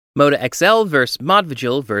ModaXL versus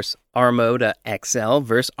Modvigil versus ArmodaXL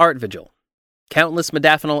versus Artvigil. Countless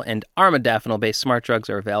modafinil and armodafinil-based smart drugs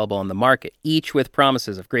are available on the market, each with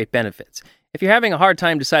promises of great benefits. If you're having a hard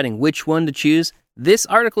time deciding which one to choose, this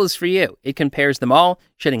article is for you. It compares them all,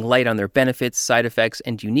 shedding light on their benefits, side effects,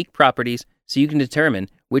 and unique properties so you can determine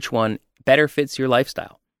which one better fits your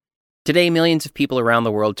lifestyle. Today, millions of people around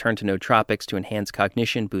the world turn to nootropics to enhance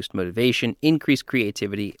cognition, boost motivation, increase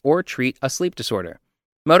creativity, or treat a sleep disorder.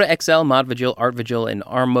 ModaXL, Modvigil, Artvigil, and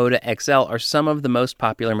ArmodaXL are some of the most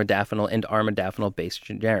popular modafinil and armodafinil-based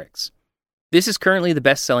generics. This is currently the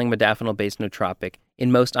best-selling modafinil-based nootropic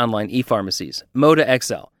in most online e-pharmacies,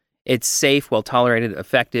 ModaXL. It's safe, well-tolerated,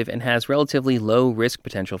 effective, and has relatively low risk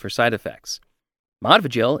potential for side effects.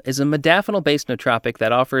 Modvigil is a modafinil-based nootropic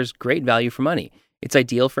that offers great value for money. It's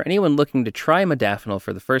ideal for anyone looking to try modafinil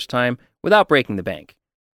for the first time without breaking the bank.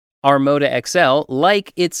 ArmodaXL,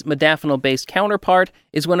 like its modafinil-based counterpart,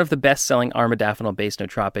 is one of the best-selling armodafinil-based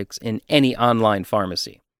nootropics in any online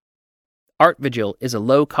pharmacy. Artvigil is a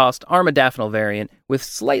low-cost armodafinil variant with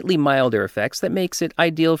slightly milder effects that makes it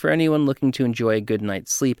ideal for anyone looking to enjoy a good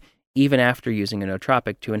night's sleep, even after using a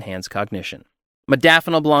nootropic to enhance cognition.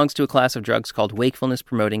 Modafinil belongs to a class of drugs called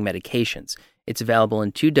wakefulness-promoting medications. It's available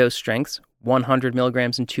in 2 dose strengths, 100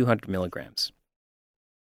 mg and 200 mg.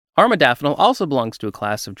 Armodafinil also belongs to a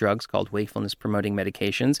class of drugs called wakefulness-promoting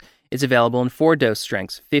medications. It's available in 4 dose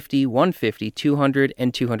strengths, 50, 150, 200,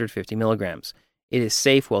 and 250 mg. It is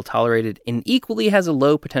safe, well-tolerated, and equally has a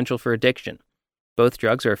low potential for addiction. Both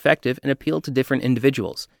drugs are effective and appeal to different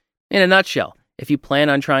individuals. In a nutshell, if you plan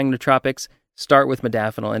on trying nootropics, start with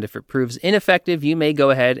modafinil, and if it proves ineffective, you may go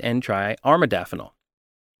ahead and try armodafinil.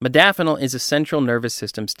 Modafinil is a central nervous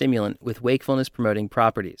system stimulant with wakefulness-promoting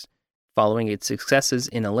properties. Following its successes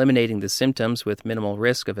in eliminating the symptoms with minimal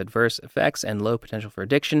risk of adverse effects and low potential for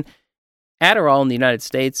addiction, Adderall in the United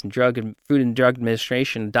States and Food and Drug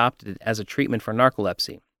Administration adopted it as a treatment for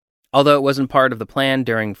narcolepsy. Although it wasn't part of the plan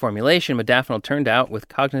during formulation, modafinil turned out with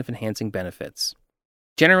cognitive-enhancing benefits.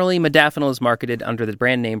 Generally, modafinil is marketed under the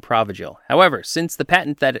brand name Provigil. However, since the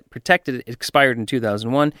patent that it protected it expired in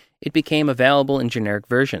 2001, it became available in generic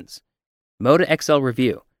versions. ModaXL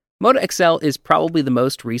Review. ModaXL is probably the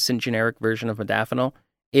most recent generic version of modafinil.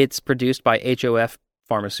 It's produced by HOF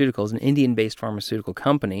Pharmaceuticals, an Indian-based pharmaceutical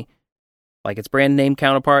company. Like its brand name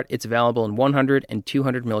counterpart, it's available in 100 and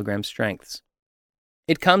 200 mg strengths.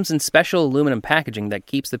 It comes in special aluminum packaging that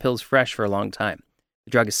keeps the pills fresh for a long time.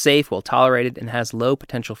 The drug is safe, well-tolerated, and has low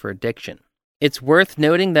potential for addiction. It's worth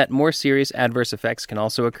noting that more serious adverse effects can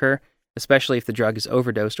also occur, especially if the drug is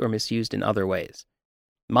overdosed or misused in other ways.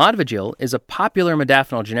 Modvigil is a popular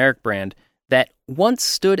modafinil generic brand that once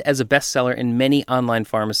stood as a bestseller in many online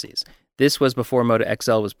pharmacies. This was before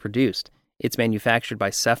ModaXL was produced. It's manufactured by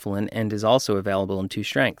Cephalin and is also available in 2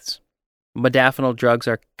 strengths. Modafinil drugs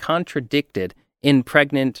are contradicted in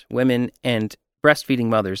pregnant women and breastfeeding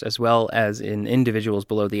mothers, as well as in individuals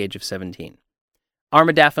below the age of 17.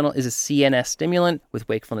 Armodafinil is a CNS stimulant with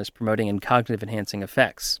wakefulness-promoting and cognitive-enhancing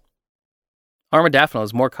effects. Armodafinil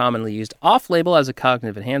is more commonly used off-label as a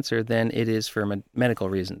cognitive enhancer than it is for medical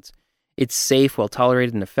reasons. It's safe,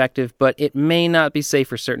 well-tolerated, and effective, but it may not be safe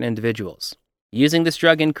for certain individuals. Using this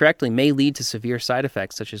drug incorrectly may lead to severe side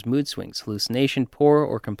effects such as mood swings, hallucination, poor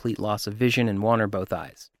or complete loss of vision in one or both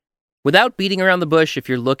eyes. Without beating around the bush, if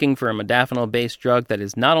you're looking for a modafinil-based drug that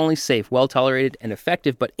is not only safe, well-tolerated, and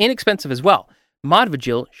effective, but inexpensive as well,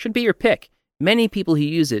 Modvigil should be your pick. Many people who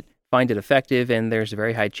use it find it effective, and there's a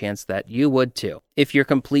very high chance that you would too. If you're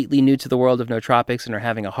completely new to the world of nootropics and are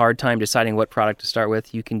having a hard time deciding what product to start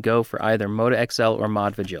with, you can go for either ModaXL or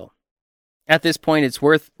Modvigil. At this point, it's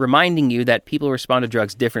worth reminding you that people respond to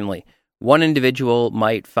drugs differently. One individual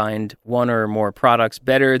might find one or more products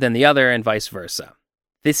better than the other, and vice versa.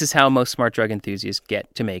 This is how most smart drug enthusiasts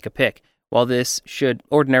get to make a pick. While this should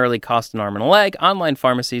ordinarily cost an arm and a leg, online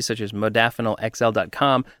pharmacies such as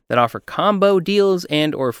modafinil-xl.com that offer combo deals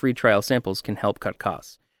and or free trial samples can help cut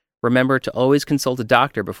costs. Remember to always consult a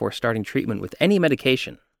doctor before starting treatment with any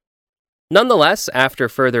medication. Nonetheless, after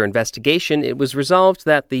further investigation, it was resolved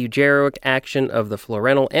that the eugeroic action of the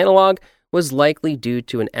florenol analog was likely due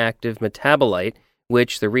to an active metabolite,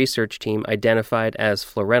 which the research team identified as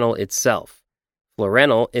florenol itself.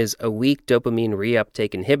 Florenol is a weak dopamine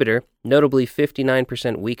reuptake inhibitor, notably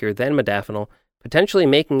 59% weaker than modafinil, potentially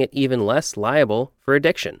making it even less liable for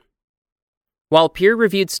addiction. While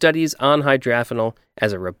peer-reviewed studies on hydrafinil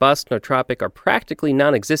as a robust nootropic are practically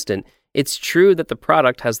non-existent, it's true that the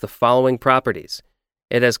product has the following properties.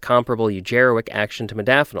 It has comparable eugeroic action to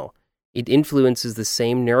modafinil. It influences the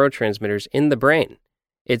same neurotransmitters in the brain.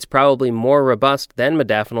 It's probably more robust than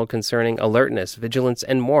modafinil concerning alertness, vigilance,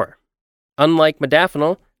 and more. Unlike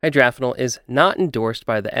modafinil, hydrafinil is not endorsed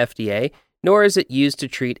by the FDA, nor is it used to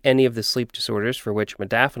treat any of the sleep disorders for which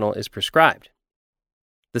modafinil is prescribed.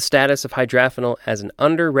 The status of hydrafinil as an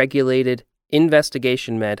under-regulated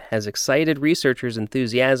investigation med has excited researchers'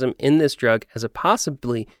 enthusiasm in this drug as a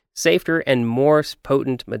possibly safer and more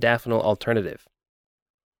potent modafinil alternative.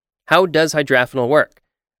 How does hydrafinil work?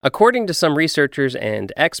 According to some researchers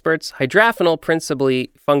and experts, hydrafinil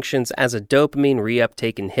principally functions as a dopamine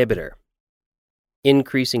reuptake inhibitor,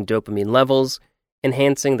 increasing dopamine levels,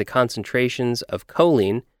 enhancing the concentrations of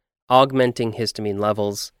choline, augmenting histamine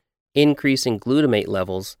levels, increasing glutamate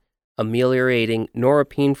levels, ameliorating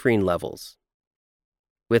norepinephrine levels.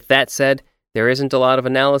 With that said, there isn't a lot of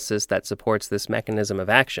analysis that supports this mechanism of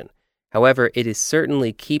action. However, it is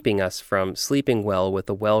certainly keeping us from sleeping well with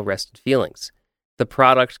the well-rested feelings. The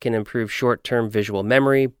product can improve short-term visual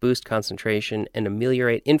memory, boost concentration, and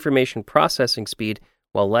ameliorate information processing speed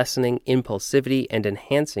while lessening impulsivity and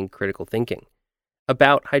enhancing critical thinking.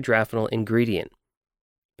 About hydrafinil ingredient.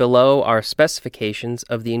 Below are specifications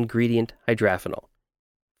of the ingredient hydrafinil.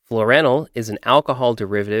 Fluorenol is an alcohol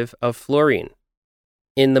derivative of fluorine.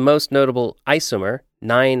 In the most notable isomer,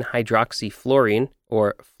 9-hydroxyfluorine,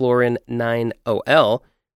 or fluorine 9-OL,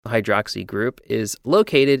 the hydroxy group is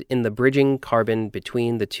located in the bridging carbon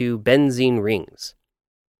between the two benzene rings.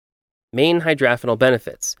 Main hydrafinil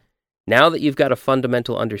benefits. Now that you've got a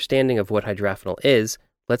fundamental understanding of what hydrafinil is,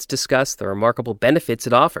 let's discuss the remarkable benefits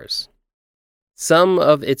it offers. Some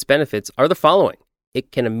of its benefits are the following.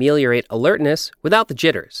 It can ameliorate alertness without the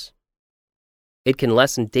jitters. It can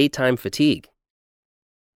lessen daytime fatigue.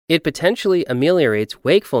 It potentially ameliorates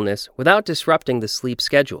wakefulness without disrupting the sleep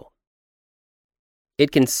schedule.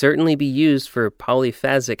 It can certainly be used for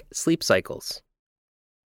polyphasic sleep cycles.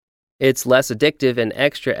 It's less addictive and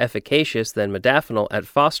extra efficacious than modafinil at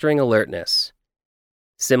fostering alertness.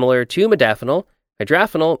 Similar to modafinil,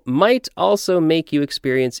 hydrafinil might also make you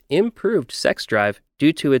experience improved sex drive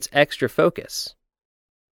due to its extra focus.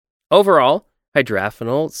 Overall,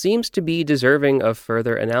 hydrafinil seems to be deserving of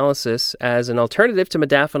further analysis as an alternative to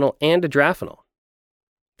modafinil and adrafinil.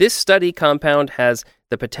 This study compound has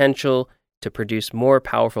the potential to produce more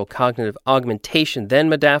powerful cognitive augmentation than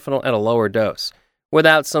modafinil at a lower dose,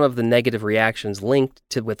 without some of the negative reactions linked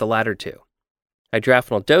with the latter two.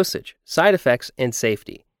 Hydrafinil dosage, side effects, and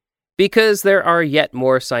safety. Because there are yet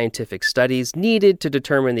more scientific studies needed to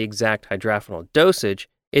determine the exact hydrafinil dosage,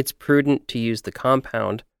 it's prudent to use the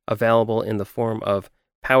compound available in the form of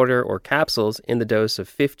powder or capsules in the dose of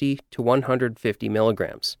 50 to 150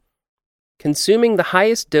 milligrams. Consuming the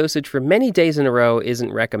highest dosage for many days in a row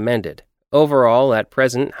isn't recommended. Overall, at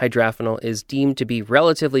present, hydrafinil is deemed to be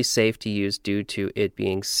relatively safe to use due to it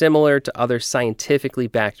being similar to other scientifically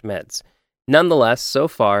backed meds. Nonetheless, so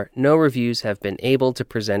far, no reviews have been able to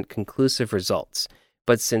present conclusive results.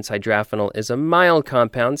 But since hydrafinil is a mild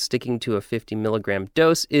compound, sticking to a 50 milligram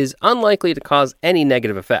dose is unlikely to cause any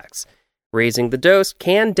negative effects. Raising the dose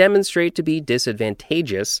can demonstrate to be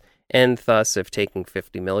disadvantageous, and thus, if taking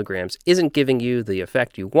 50 milligrams isn't giving you the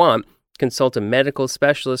effect you want, consult a medical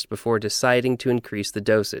specialist before deciding to increase the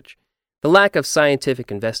dosage. The lack of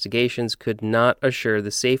scientific investigations could not assure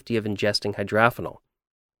the safety of ingesting hydrafinil.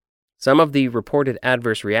 Some of the reported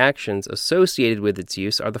adverse reactions associated with its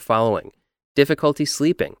use are the following: difficulty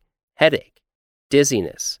sleeping, headache,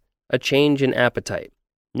 dizziness, a change in appetite,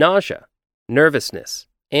 nausea, nervousness,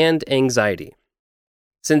 and anxiety.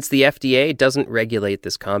 Since the FDA doesn't regulate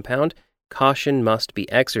this compound, caution must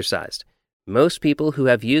be exercised. Most people who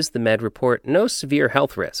have used the med report no severe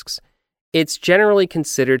health risks. It's generally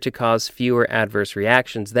considered to cause fewer adverse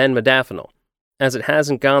reactions than modafinil. As it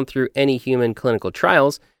hasn't gone through any human clinical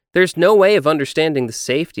trials, there's no way of understanding the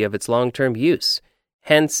safety of its long-term use.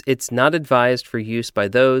 Hence, it's not advised for use by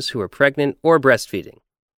those who are pregnant or breastfeeding.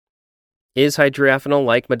 Is hydrafinil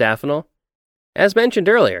like modafinil? As mentioned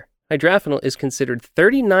earlier, hydrafinil is considered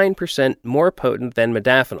 39% more potent than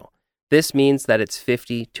modafinil. This means that its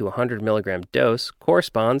 50 to 100 milligram dose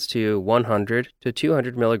corresponds to 100 to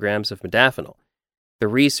 200 milligrams of modafinil. The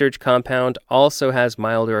research compound also has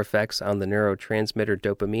milder effects on the neurotransmitter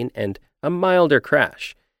dopamine and a milder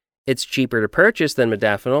crash. It's cheaper to purchase than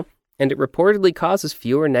modafinil, and it reportedly causes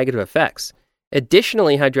fewer negative effects.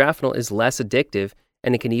 Additionally, hydrafinil is less addictive,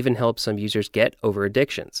 and it can even help some users get over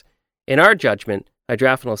addictions. In our judgment,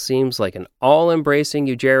 hydrafinil seems like an all-embracing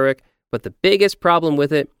eugeric, but the biggest problem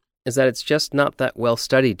with it is that it's just not that well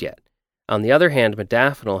studied yet. On the other hand,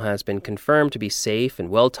 modafinil has been confirmed to be safe and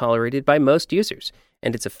well tolerated by most users,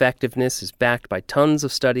 and its effectiveness is backed by tons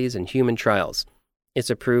of studies and human trials. It's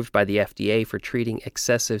approved by the FDA for treating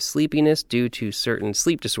excessive sleepiness due to certain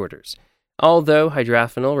sleep disorders. Although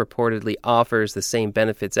hydrafinil reportedly offers the same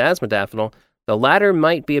benefits as modafinil, the latter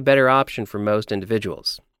might be a better option for most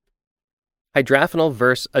individuals. Hydrafinil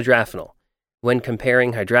versus adrafinil. When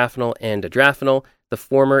comparing hydrafinil and adrafinil, the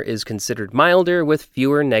former is considered milder with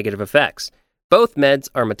fewer negative effects. Both meds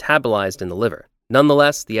are metabolized in the liver.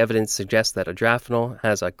 Nonetheless, the evidence suggests that adrafinil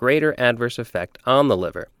has a greater adverse effect on the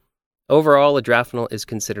liver. Overall, adrafinil is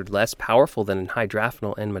considered less powerful than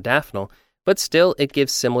hydrafinil and modafinil, but still it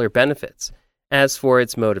gives similar benefits. As for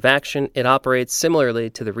its mode of action, it operates similarly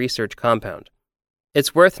to the research compound.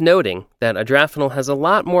 It's worth noting that adrafinil has a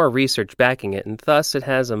lot more research backing it, and thus it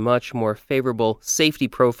has a much more favorable safety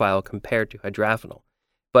profile compared to hydrafinil.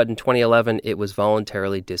 But in 2011, it was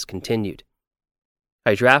voluntarily discontinued.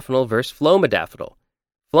 Hydrafinil versus flowmodafinil.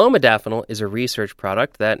 Flowmodafinil is a research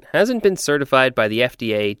product that hasn't been certified by the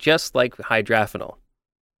FDA, just like hydrafinil.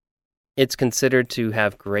 It's considered to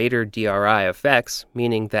have greater DRI effects,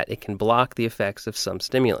 meaning that it can block the effects of some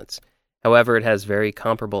stimulants. However, it has very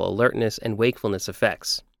comparable alertness and wakefulness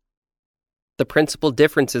effects. The principal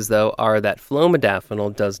differences, though, are that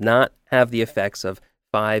flowmodafinil does not have the effects of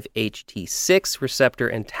 5-HT6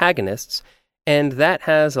 receptor antagonists, and that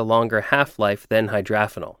has a longer half-life than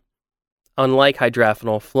hydrafinil. Unlike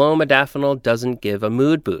hydrafinil, flowmodafinil doesn't give a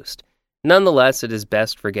mood boost. Nonetheless, it is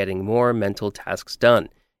best for getting more mental tasks done.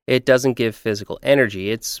 It doesn't give physical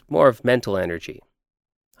energy, it's more of mental energy.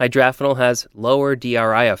 Hydrafinil has lower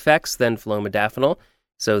DRI effects than flowmodafinil,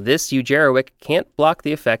 so this eugeroic can't block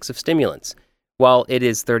the effects of stimulants. While it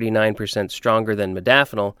is 39% stronger than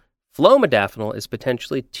modafinil, flowmodafinil is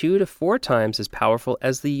potentially 2 to 4 times as powerful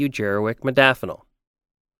as the eugeroic modafinil.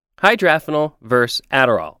 Hydrafinil versus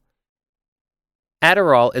Adderall.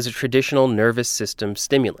 Adderall is a traditional nervous system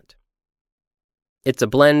stimulant. It's a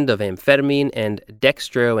blend of amphetamine and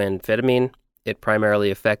dextroamphetamine. It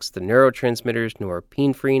primarily affects the neurotransmitters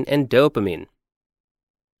norepinephrine and dopamine.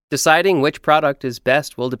 Deciding which product is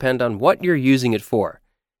best will depend on what you're using it for.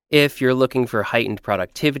 If you're looking for heightened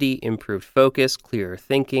productivity, improved focus, clearer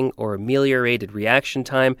thinking, or ameliorated reaction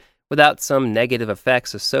time without some negative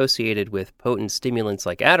effects associated with potent stimulants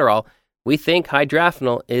like Adderall, we think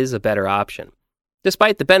hydrafinil is a better option.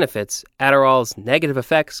 Despite the benefits, Adderall's negative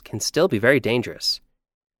effects can still be very dangerous.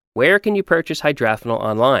 Where can you purchase hydrafinil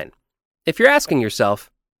online? If you're asking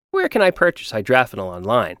yourself, where can I purchase hydrafinil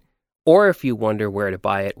online? Or if you wonder where to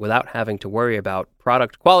buy it without having to worry about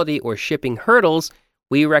product quality or shipping hurdles,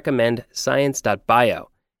 we recommend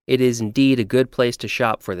science.bio. It is indeed a good place to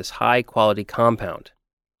shop for this high-quality compound.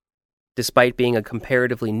 Despite being a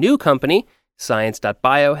comparatively new company,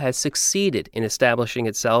 Science.bio has succeeded in establishing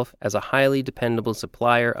itself as a highly dependable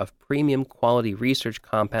supplier of premium quality research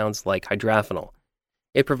compounds like hydrafinil.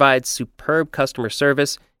 It provides superb customer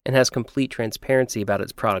service and has complete transparency about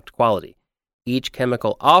its product quality. Each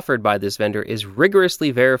chemical offered by this vendor is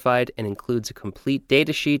rigorously verified and includes a complete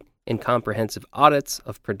datasheet and comprehensive audits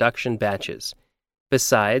of production batches.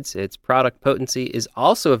 Besides, its product potency is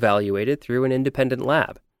also evaluated through an independent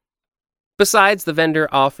lab. Besides, the vendor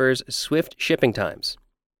offers swift shipping times.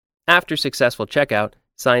 After successful checkout,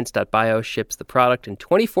 Science.bio ships the product in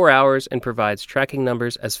 24 hours and provides tracking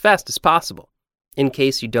numbers as fast as possible. In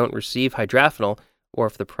case you don't receive hydrafinil, or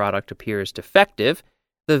if the product appears defective,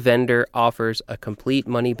 the vendor offers a complete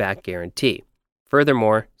money-back guarantee.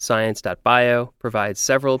 Furthermore, Science.bio provides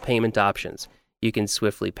several payment options. You can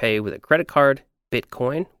swiftly pay with a credit card,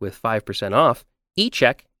 Bitcoin with 5% off,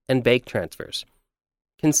 e-check, and bank transfers.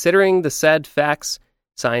 Considering the said facts,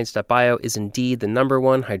 Science.bio is indeed the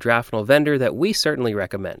 #1 hydrafinil vendor that we certainly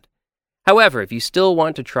recommend. However, if you still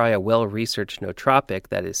want to try a well-researched nootropic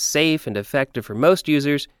that is safe and effective for most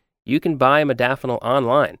users, you can buy modafinil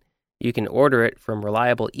online. You can order it from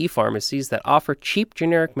reliable e-pharmacies that offer cheap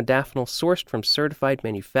generic modafinil sourced from certified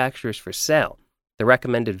manufacturers for sale. The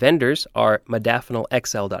recommended vendors are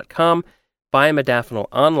modafinilxl.com,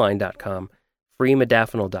 buymodafinilonline.com,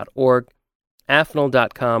 freemodafinil.org,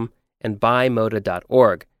 afinil.com, and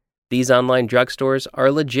buymoda.org. These online drugstores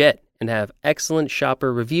are legit and have excellent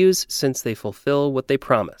shopper reviews since they fulfill what they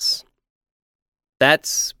promise.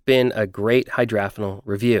 That's been a great hydrafinil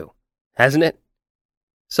review, hasn't it?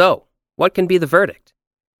 So, what can be the verdict?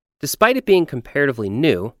 Despite it being comparatively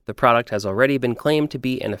new, the product has already been claimed to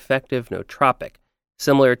be an effective nootropic,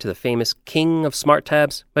 similar to the famous king of smart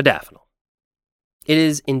tabs, modafinil. It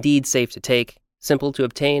is indeed safe to take, simple to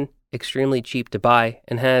obtain, extremely cheap to buy,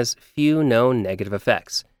 and has few known negative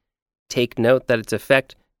effects. Take note that its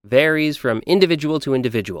effect varies from individual to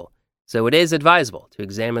individual, so it is advisable to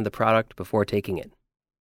examine the product before taking it.